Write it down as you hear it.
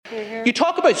You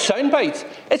talk about soundbites.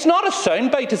 It's not a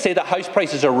soundbite to say that house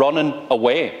prices are running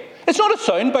away. It's not a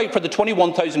soundbite for the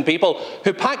 21,000 people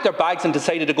who packed their bags and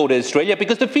decided to go to Australia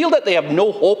because they feel that they have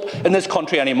no hope in this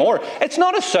country anymore. It's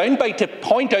not a soundbite to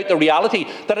point out the reality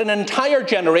that an entire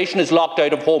generation is locked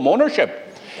out of home ownership.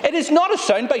 It is not a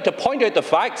soundbite to point out the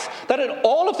facts that in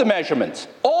all of the measurements,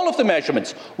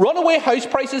 runaway house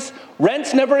prices,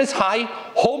 rents never as high,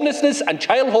 homelessness and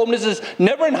child homelessness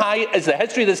never as high as the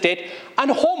history of the state, and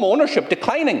home ownership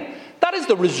declining. That is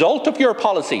the result of your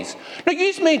policies. Now,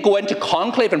 you may go into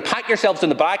conclave and pat yourselves on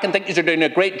the back and think you're doing a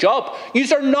great job. You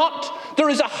are not. There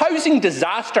is a housing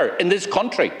disaster in this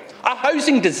country. A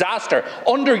housing disaster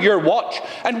under your watch.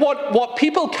 And what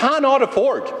people cannot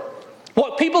afford,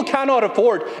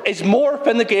 is more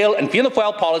Fine Gael and Fianna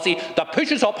Fáil policy that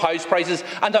pushes up house prices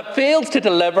and that fails to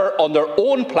deliver on their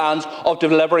own plans of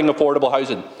delivering affordable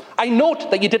housing. I note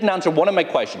that you didn't answer one of my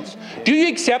questions. Do you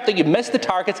accept that you missed the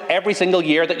targets every single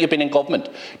year that you've been in government?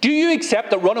 Do you accept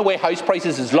that runaway house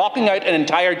prices is locking out an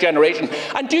entire generation?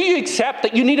 And do you accept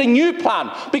that you need a new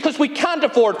plan? Because we can't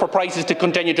afford for prices to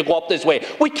continue to go up this way.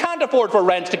 We can't afford for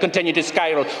rents to continue to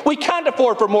spiral. We can't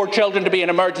afford for more children to be in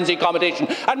emergency accommodation.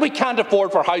 And we can't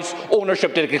afford for house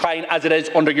ownership to decline as it is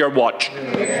under your watch.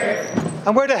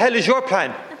 And where the hell is your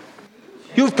plan?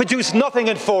 You've produced nothing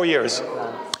in 4 years.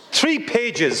 3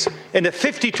 pages in a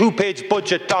 52-page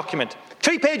budget document.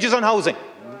 3 pages on housing.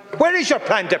 Where is your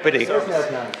plan, Deputy?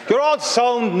 You're all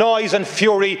sound, noise and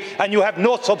fury, and you have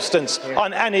no substance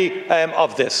on any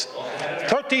of this.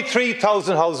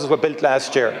 33,000 houses were built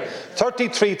last year.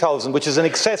 33,000, which is in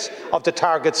excess of the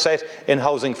target set in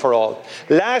Housing for All.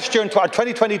 Last year, in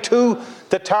 2022,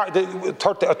 the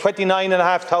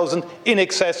 29,500 in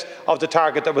excess of the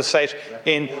target that was set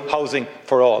in Housing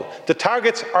for All. The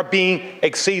targets are being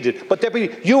exceeded. But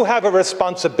Deputy, you have a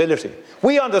responsibility.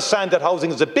 We understand that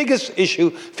housing is the biggest issue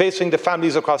facing the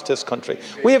families across this country.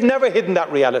 We have never hidden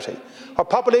that reality. Our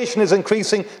population is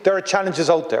increasing. There are challenges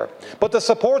out there. But the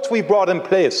supports we brought in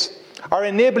place are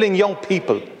enabling young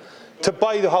people to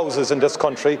buy the houses in this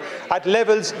country at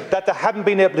levels that they haven't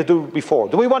been able to do before.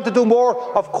 Do we want to do more?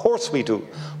 Of course we do.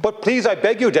 But please, I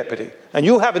beg you, Deputy, and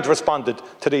you haven't responded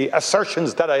to the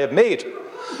assertions that I have made.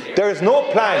 There is no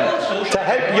plan to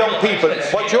help young people.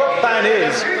 What your plan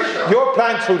is, your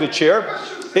plan through the Chair,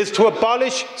 is to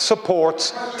abolish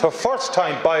supports to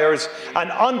first-time buyers and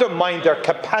undermine their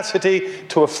capacity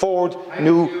to afford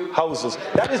new houses.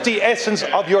 That is the essence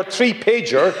of your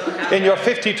 3-pager in your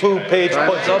 52-page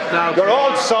budget. You're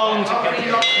all sound,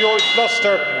 you're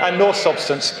bluster and no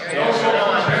substance.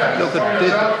 Look at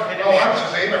this.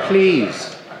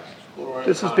 Please.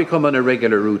 This has become an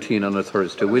irregular routine on a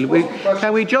Thursday.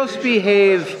 Can we just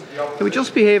behave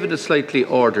in a slightly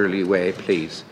orderly way, please?